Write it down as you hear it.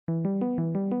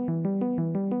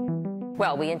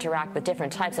Well, we interact with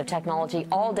different types of technology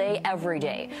all day, every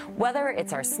day, whether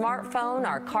it's our smartphone,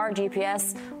 our car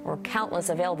GPS, or countless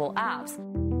available apps.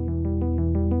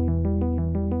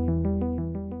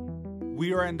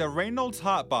 We are in the Reynolds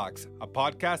Hotbox, a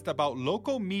podcast about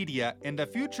local media and the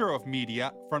future of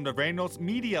media from the Reynolds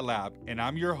Media Lab, and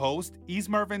I'm your host,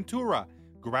 Ismar Ventura,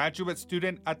 graduate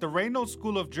student at the Reynolds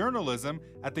School of Journalism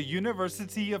at the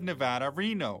University of Nevada,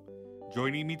 Reno.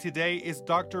 Joining me today is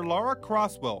Dr. Laura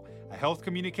Croswell, a health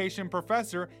communication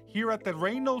professor here at the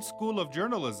Reynolds School of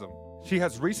Journalism. She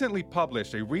has recently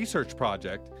published a research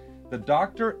project, The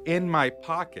Doctor in My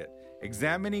Pocket,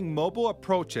 examining mobile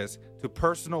approaches to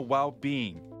personal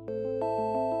well-being.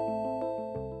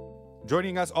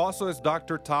 Joining us also is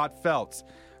Dr. Todd Felts,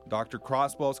 Dr.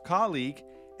 Croswell's colleague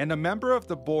and a member of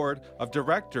the board of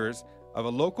directors of a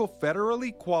local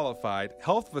federally qualified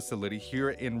health facility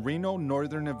here in Reno,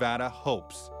 Northern Nevada,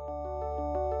 Hopes.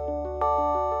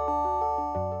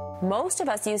 Most of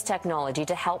us use technology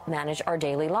to help manage our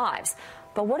daily lives.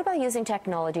 But what about using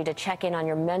technology to check in on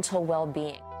your mental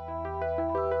well-being?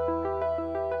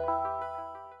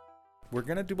 We're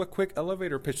going to do a quick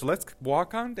elevator pitch. Let's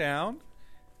walk on down.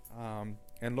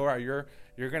 And Laura, you're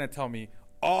going to tell me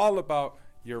all about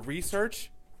your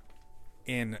research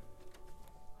in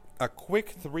a quick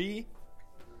 3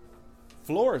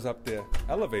 floors up the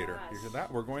elevator. You hear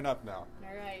that? We're going up now.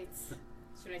 All right.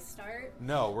 Should I start?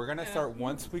 No, we're going to start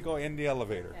once we go in the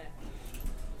elevator.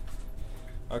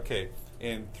 Okay.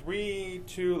 In 3,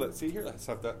 2, let's see here. Let's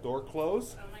have that door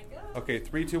closed. Oh my God. Okay,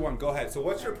 3, 2, 1, go ahead. So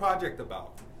what's your project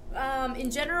about? In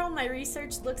general, my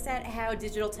research looks at how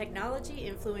digital technology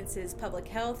influences public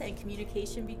health and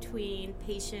communication between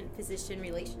patient-physician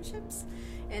relationships.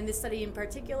 And this study in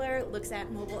particular looks at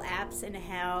mobile apps and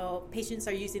how patients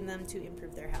are using them to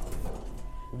improve their health.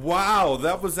 Wow,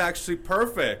 that was actually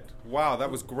perfect. Wow,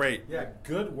 that was great. Yeah,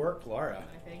 good work, Laura.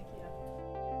 Thank you.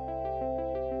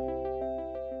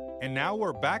 And now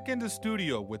we're back in the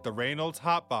studio with the Reynolds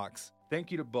Hotbox. Thank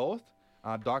you to both,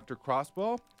 Dr.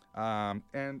 Croswell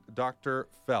and Dr.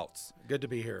 Felts. Good to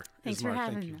be here. Thanks Ismar, for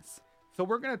having thank you. us. So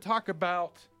we're going to talk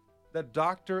about the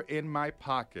doctor in my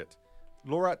pocket.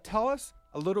 Laura, tell us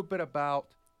a little bit about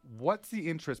what's the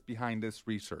interest behind this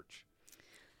research?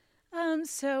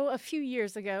 So a few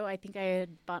years ago, I think I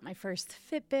had bought my first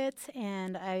Fitbit,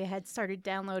 and I had started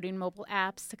downloading mobile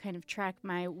apps to kind of track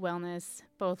my wellness,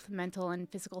 both mental and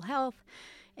physical health.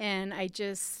 And I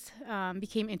just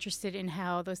became interested in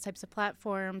how those types of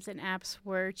platforms and apps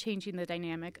were changing the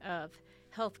dynamic of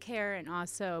healthcare and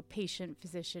also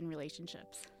patient-physician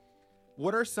relationships.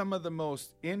 What are some of the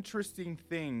most interesting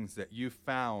things that you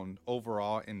found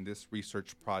overall in this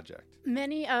research project?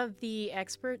 Many of the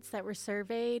experts that were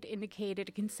surveyed indicated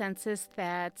a consensus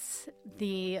that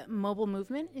the mobile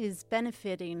movement is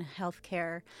benefiting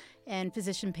healthcare and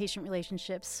physician-patient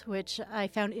relationships, which I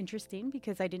found interesting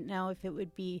because I didn't know if it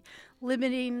would be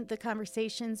limiting the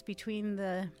conversations between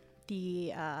the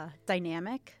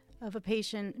dynamic of a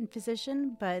patient and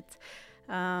physician, but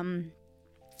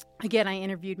again, I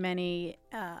interviewed many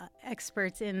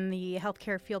experts in the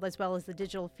healthcare field as well as the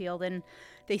digital field, and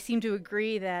they seem to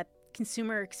agree that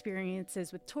consumer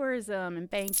experiences with tourism and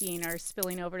banking are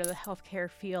spilling over to the healthcare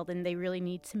field, and they really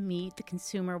need to meet the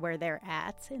consumer where they're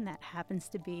at, and that happens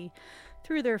to be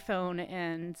through their phone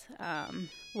and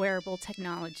wearable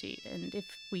technology. And if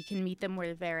we can meet them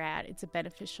where they're at, it's a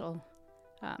beneficial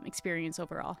experience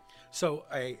overall. So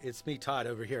it's me, Todd,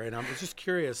 over here, and I'm just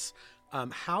curious,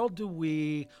 how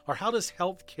does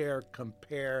healthcare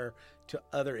compare to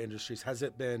other industries? Has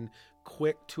it been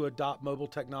quick to adopt mobile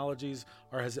technologies,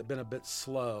 or has it been a bit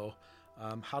slow?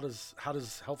 How does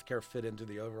healthcare fit into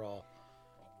the overall?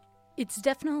 It's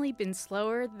definitely been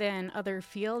slower than other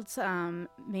fields,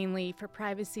 mainly for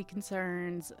privacy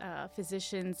concerns.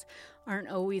 Physicians aren't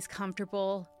always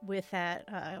comfortable with that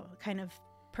kind of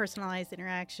personalized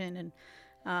interaction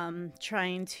and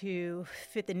trying to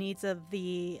fit the needs of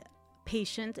the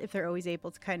patient if they're always able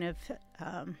to kind of,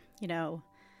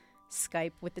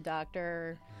 Skype with the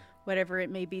doctor, whatever it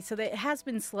may be. So that it has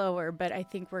been slower, but I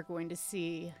think we're going to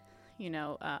see,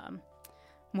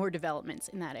 more developments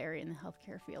in that area in the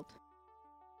healthcare field.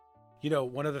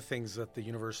 One of the things that the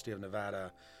University of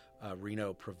Nevada,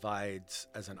 Reno provides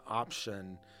as an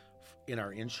option in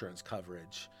our insurance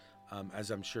coverage, as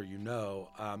I'm sure you know,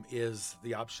 is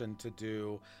the option to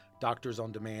do doctors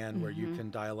on demand, where you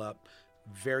can dial up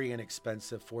very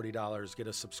inexpensive, $40, get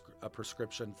a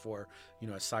prescription for,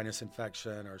 a sinus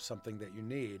infection or something that you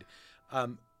need.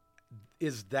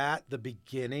 Is that the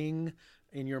beginning,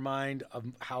 in your mind, of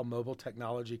how mobile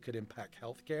technology could impact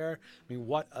healthcare? I mean,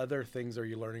 what other things are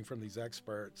you learning from these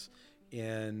experts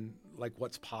in like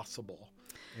what's possible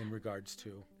in regards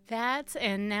to that.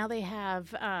 And now they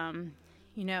have,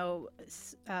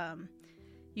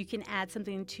 you can add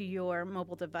something to your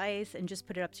mobile device and just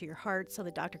put it up to your heart so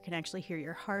the doctor can actually hear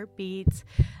your heartbeats.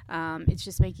 It's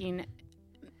just making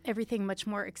everything much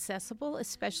more accessible,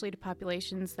 especially to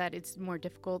populations that it's more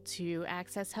difficult to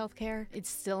access healthcare. It's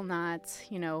still not,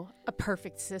 a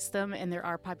perfect system, and there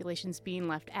are populations being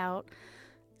left out,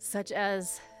 such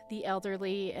as the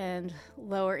elderly and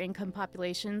lower income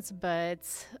populations.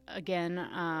 But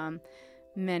again,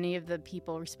 many of the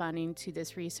people responding to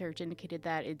this research indicated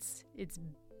that it's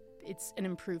an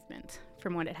improvement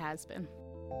from what it has been.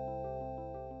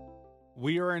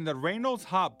 We are in the Reynolds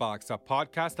Hot Box, a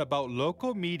podcast about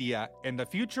local media and the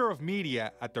future of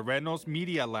media at the Reynolds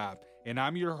Media Lab. And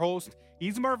I'm your host,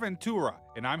 Ismar Ventura,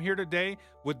 and I'm here today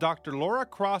with Dr. Laura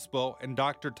Crossbow and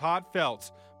Dr. Todd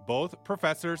Felts, both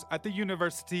professors at the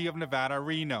University of Nevada,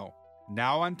 Reno.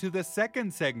 Now on to the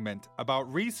second segment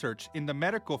about research in the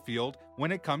medical field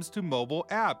when it comes to mobile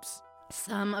apps.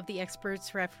 Some of the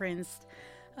experts referenced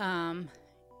an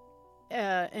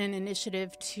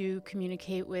initiative to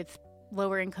communicate with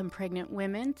lower income pregnant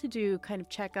women to do kind of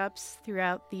checkups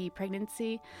throughout the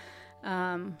pregnancy,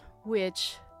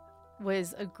 which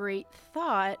was a great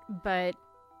thought, but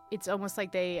it's almost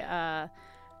like they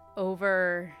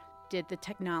overdid the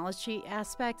technology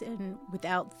aspect and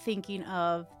without thinking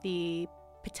of the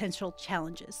potential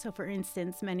challenges. So for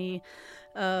instance, many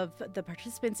of the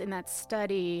participants in that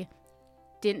study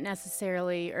didn't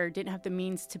have the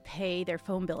means to pay their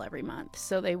phone bill every month.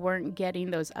 So they weren't getting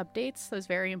those updates, those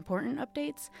very important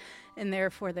updates, and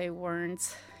therefore they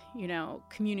weren't,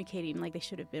 communicating like they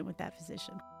should have been with that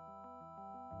physician.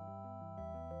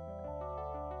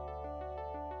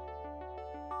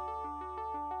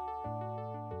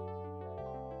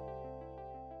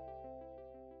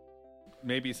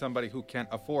 Maybe somebody who can't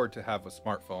afford to have a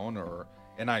smartphone or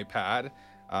an iPad.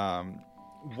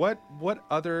 What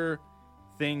other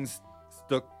things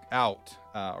stuck out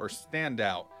or stand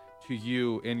out to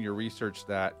you in your research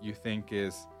that you think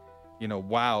is,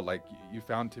 wow, like you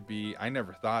found to be, I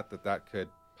never thought that could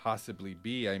possibly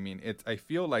be. I mean, I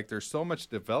feel like there's so much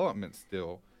development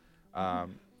still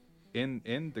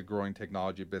in the growing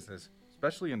technology business,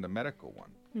 especially in the medical one.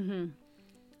 Mm-hmm.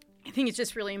 I think it's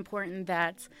just really important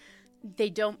that they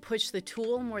don't push the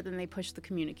tool more than they push the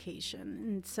communication.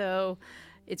 And so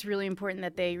it's really important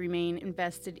that they remain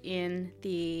invested in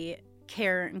the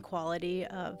care and quality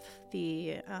of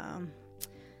the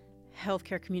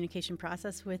healthcare communication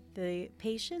process with the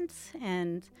patients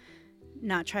and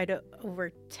not try to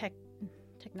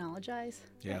technologize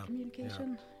that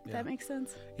communication. If that makes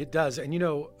sense? It does. And,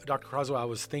 Dr. Croswell, I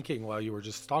was thinking while you were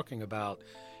just talking about,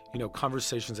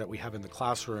 conversations that we have in the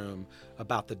classroom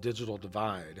about the digital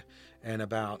divide and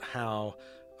about how,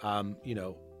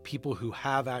 people who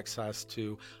have access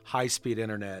to high-speed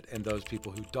internet and those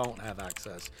people who don't have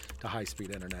access to high-speed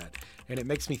internet. And it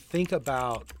makes me think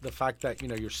about the fact that,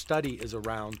 your study is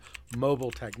around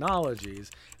mobile technologies.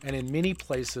 And in many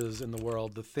places in the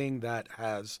world, the thing that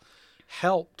has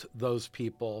helped those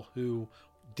people who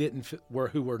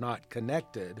were not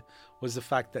connected was the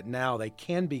fact that now they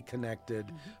can be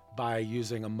connected by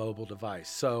using a mobile device.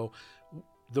 So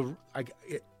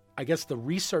I guess the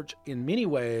research in many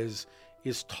ways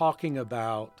is talking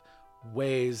about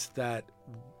ways that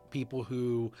people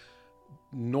who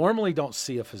normally don't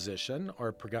see a physician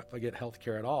or get health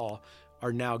care at all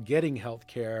are now getting health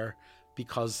care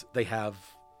because they have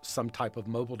some type of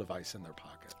mobile device in their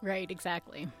pocket. Right,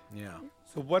 exactly. Yeah.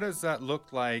 So what does that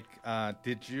look like?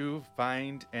 Did you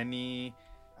find any,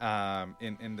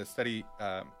 in the study,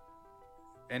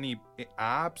 any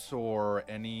apps or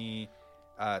any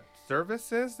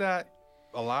services that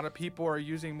a lot of people are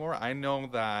using more? I know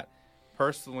that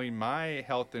personally my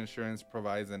health insurance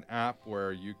provides an app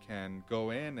where you can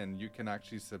go in and you can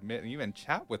actually submit and even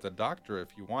chat with a doctor if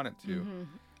you wanted to,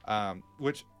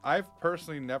 which I've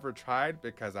personally never tried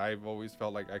because I've always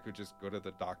felt like I could just go to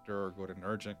the doctor or go to an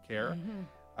urgent care.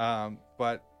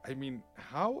 But I mean,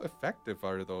 how effective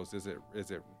are those?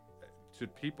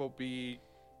 Should people be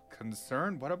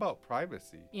concerned? What about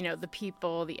privacy?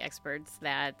 The experts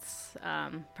that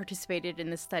participated in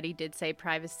the study did say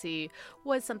privacy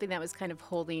was something that was kind of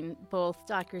holding both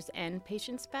doctors and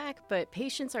patients back, but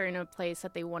patients are in a place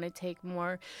that they want to take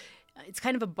more. It's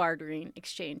kind of a bartering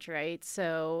exchange, right?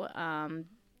 So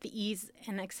the ease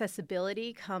and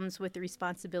accessibility comes with the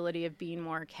responsibility of being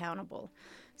more accountable.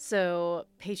 So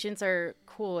patients are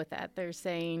cool with that. They're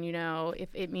saying, if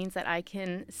it means that I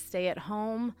can stay at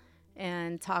home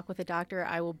and talk with a doctor,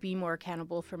 I will be more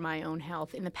accountable for my own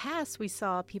health. In the past, we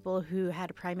saw people who had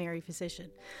a primary physician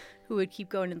who would keep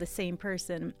going to the same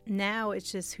person. Now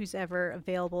it's just who's ever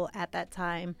available at that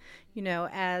time. You know,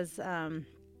 as a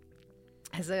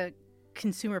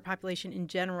consumer population in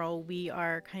general, we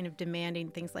are kind of demanding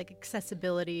things like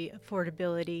accessibility,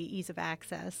 affordability, ease of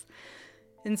access.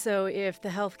 And so if the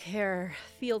healthcare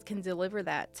field can deliver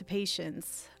that to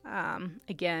patients,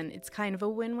 again, it's kind of a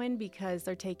win-win because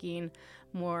they're taking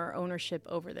more ownership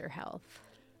over their health.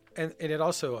 And it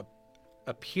also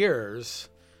appears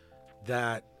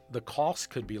that the cost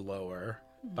could be lower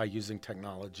by using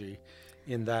technology,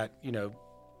 in that, you know,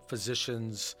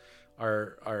 physicians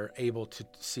are able to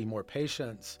see more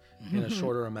patients in a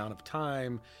shorter amount of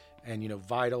time. And, you know,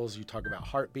 vitals, you talk about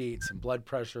heartbeats and blood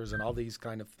pressures and all these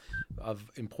kind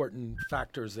of important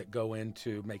factors that go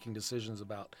into making decisions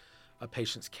about a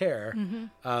patient's care.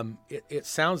 It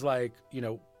sounds like, you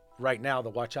know, right now the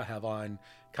watch I have on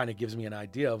kind of gives me an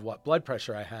idea of what blood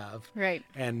pressure I have, right,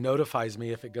 and notifies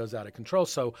me if it goes out of control.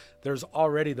 So there's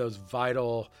already those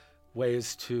vital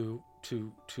ways to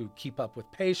keep up with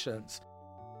patients.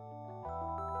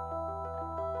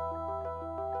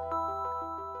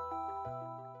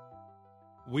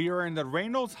 We are in the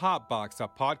Reynolds Hot Box, a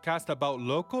podcast about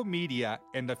local media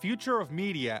and the future of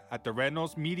media at the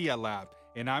Reynolds Media Lab.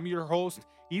 And I'm your host,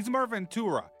 Ismar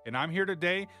Ventura, and I'm here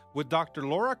today with Dr.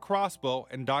 Laura Crossbow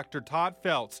and Dr. Todd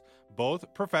Felts,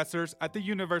 both professors at the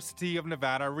University of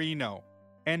Nevada, Reno.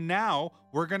 And now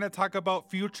we're going to talk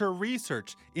about future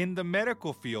research in the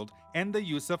medical field and the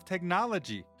use of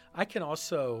technology. I can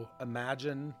also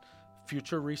imagine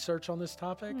future research on this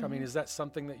topic. I mean, is that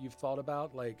something that you've thought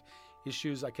about? Like,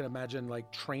 issues, I can imagine,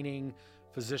 like training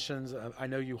physicians. I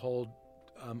know you hold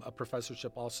a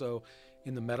professorship also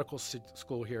in the medical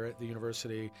school here at the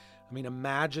university. I mean,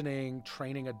 imagining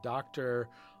training a doctor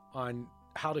on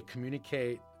how to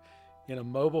communicate in a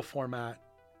mobile format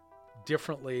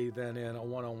differently than in a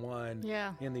one-on-one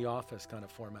in the office kind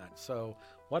of format. So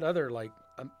what other, like,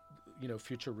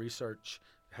 future research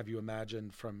have you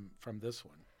imagined from this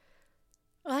one?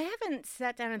 Well, I haven't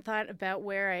sat down and thought about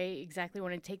where I exactly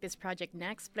want to take this project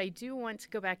next, but I do want to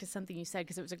go back to something you said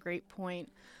because it was a great point.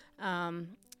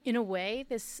 In a way,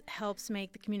 this helps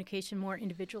make the communication more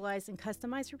individualized and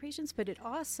customized for patients, but it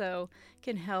also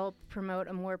can help promote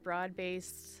a more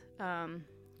broad-based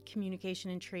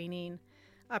communication and training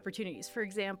opportunities. For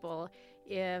example,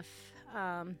 if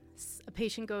a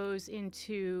patient goes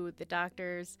into the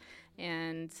doctor's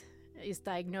and is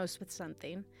diagnosed with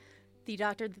something, the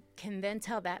doctor can then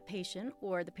tell that patient,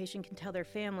 or the patient can tell their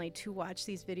family, to watch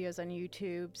these videos on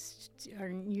YouTube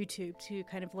to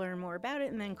kind of learn more about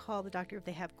it, and then call the doctor if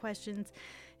they have questions.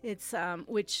 It's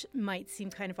which might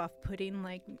seem kind of off-putting,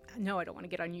 like, no, I don't want to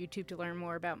get on YouTube to learn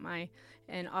more about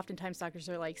and oftentimes doctors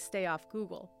are like, stay off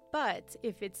Google. But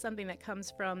if it's something that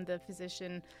comes from the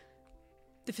physician's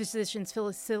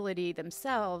facility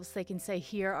themselves, they can say,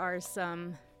 here are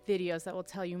some videos that will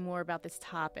tell you more about this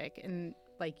topic. And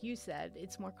like you said,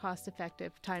 it's more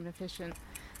cost-effective, time-efficient,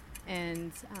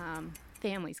 and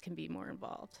families can be more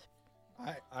involved.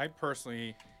 I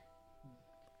personally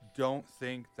don't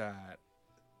think that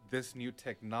this new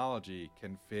technology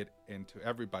can fit into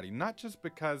everybody, not just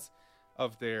because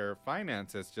of their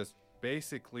finances, just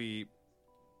basically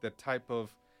the type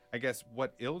of, I guess,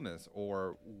 what illness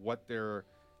or what their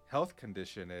health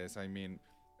condition is. I mean,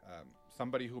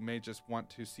 somebody who may just want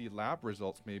to see lab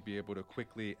results may be able to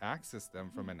quickly access them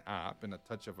from an app in a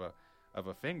touch of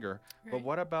a finger. Right. But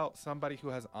what about somebody who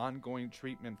has ongoing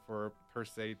treatment for, per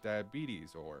se,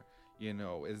 diabetes, or,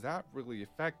 is that really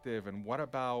effective? And what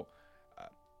about,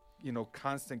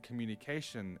 constant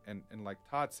communication? And like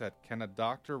Todd said, can a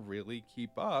doctor really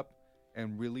keep up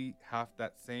and really have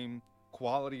that same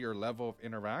quality or level of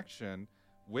interaction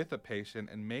with a patient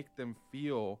and make them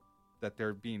feel that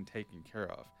they're being taken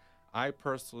care of? I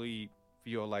personally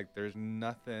feel like there's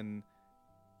nothing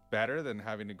better than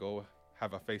having to go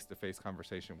have a face-to-face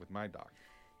conversation with my doctor.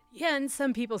 Yeah, and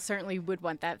some people certainly would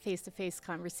want that face-to-face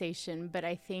conversation, but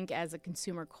I think as a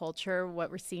consumer culture,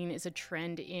 what we're seeing is a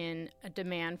trend in a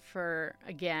demand for,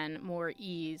 again, more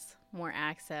ease, more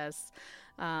access.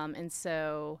 And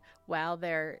so while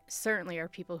there certainly are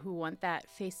people who want that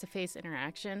face-to-face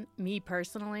interaction, me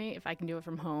personally, if I can do it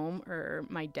from home or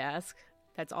my desk,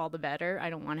 that's all the better. I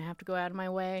don't want to have to go out of my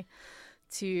way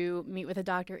to meet with a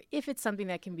doctor if it's something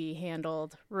that can be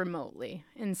handled remotely.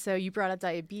 And so you brought up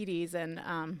diabetes, and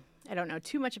I don't know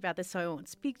too much about this, so I won't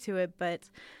speak to it, but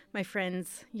my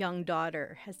friend's young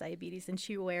daughter has diabetes, and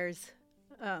she wears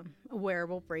a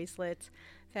wearable bracelet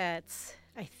that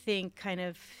I think kind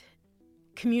of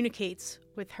communicates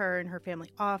with her and her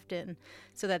family often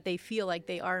so that they feel like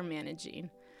they are managing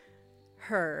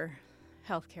her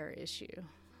healthcare issue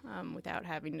without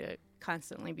having to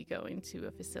constantly be going to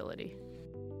a facility.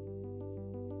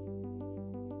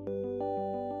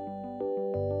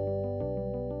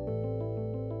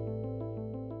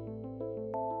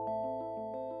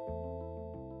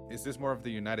 Is this more of the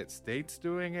United States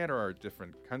doing it, or are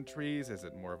different countries? Is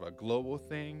it more of a global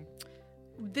thing?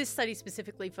 This study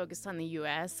specifically focused on the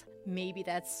U.S. Maybe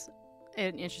that's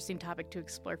an interesting topic to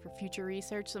explore for future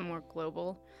research, some more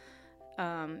global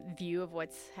view of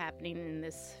what's happening in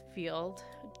this field.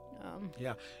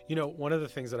 Yeah. You know, one of the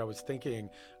things that I was thinking,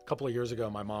 a couple of years ago,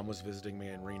 my mom was visiting me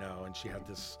in Reno, and she had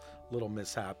this little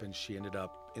mishap, and she ended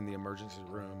up in the emergency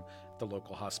room at the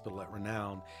local hospital at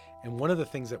Renown. And one of the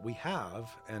things that we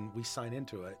have, and we sign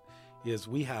into it, is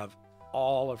we have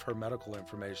all of her medical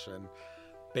information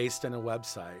based in a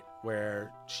website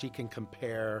where she can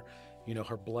compare, you know,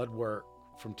 her blood work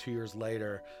from 2 years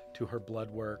later to her blood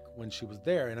work when she was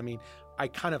there. And I mean, I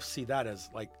kind of see that as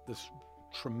like this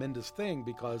tremendous thing,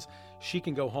 because she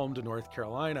can go home to North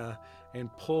Carolina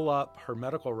and pull up her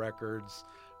medical records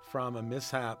from a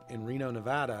mishap in Reno,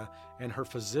 Nevada, and her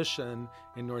physician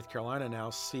in North Carolina now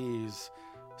sees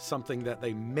something that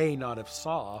they may not have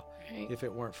saw if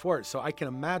it weren't for it. So I can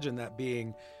imagine that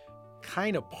being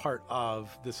kind of part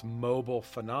of this mobile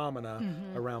phenomena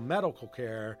around medical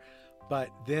care, but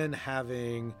then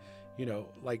having, you know,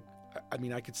 like, I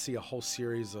mean, I could see a whole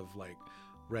series of like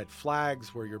red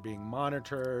flags where you're being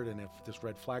monitored, and if this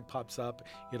red flag pops up,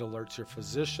 it alerts your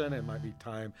physician. It might be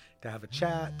time to have a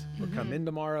chat or come in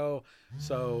tomorrow.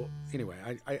 So anyway,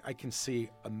 I can see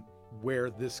where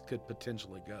this could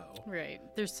potentially go. Right.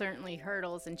 There's certainly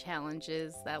hurdles and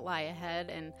challenges that lie ahead.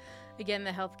 And again,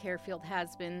 the healthcare field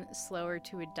has been slower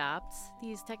to adopt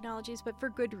these technologies, but for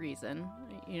good reason.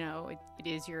 You know, it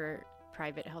is your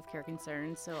private healthcare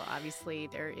concern. So obviously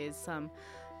there is some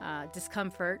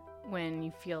discomfort when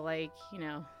you feel like, you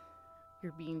know,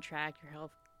 you're being tracked, your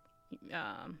health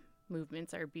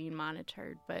movements are being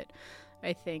monitored. But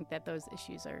I think that those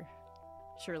issues are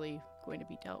surely going to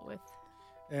be dealt with.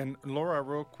 And Laura,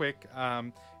 real quick,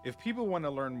 if people want to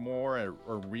learn more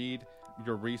or read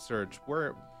your research,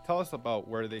 tell us about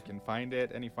where they can find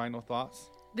it. Any final thoughts?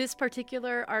 This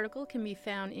particular article can be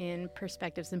found in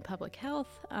Perspectives in Public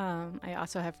Health. I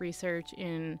also have research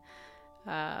in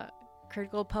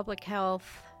critical public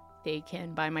health. They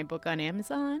can buy my book on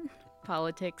Amazon,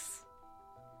 Politics,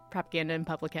 Propaganda, and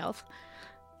Public Health,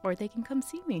 or they can come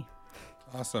see me.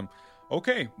 Awesome.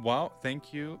 Okay. Well,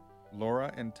 thank you,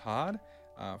 Laura and Todd,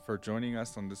 for joining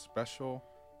us on this special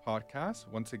podcast.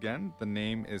 Once again, the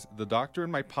name is The Doctor in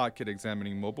My Pocket,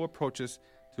 examining mobile approaches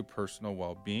to personal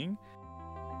well-being.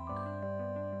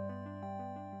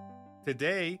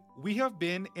 Today, we have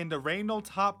been in the Reynolds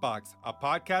Hot Box, a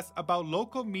podcast about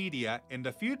local media and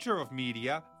the future of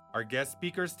media. Our guest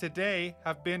speakers today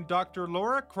have been Dr.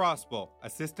 Laura Crosswell,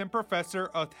 Assistant Professor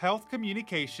of Health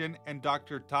Communication, and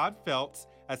Dr. Todd Felts,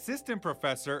 Assistant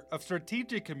Professor of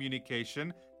Strategic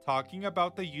Communication, talking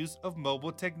about the use of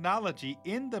mobile technology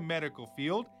in the medical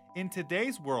field in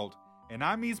today's world. And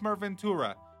I'm Ismar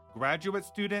Ventura, graduate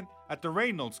student at the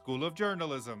Reynolds School of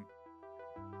Journalism.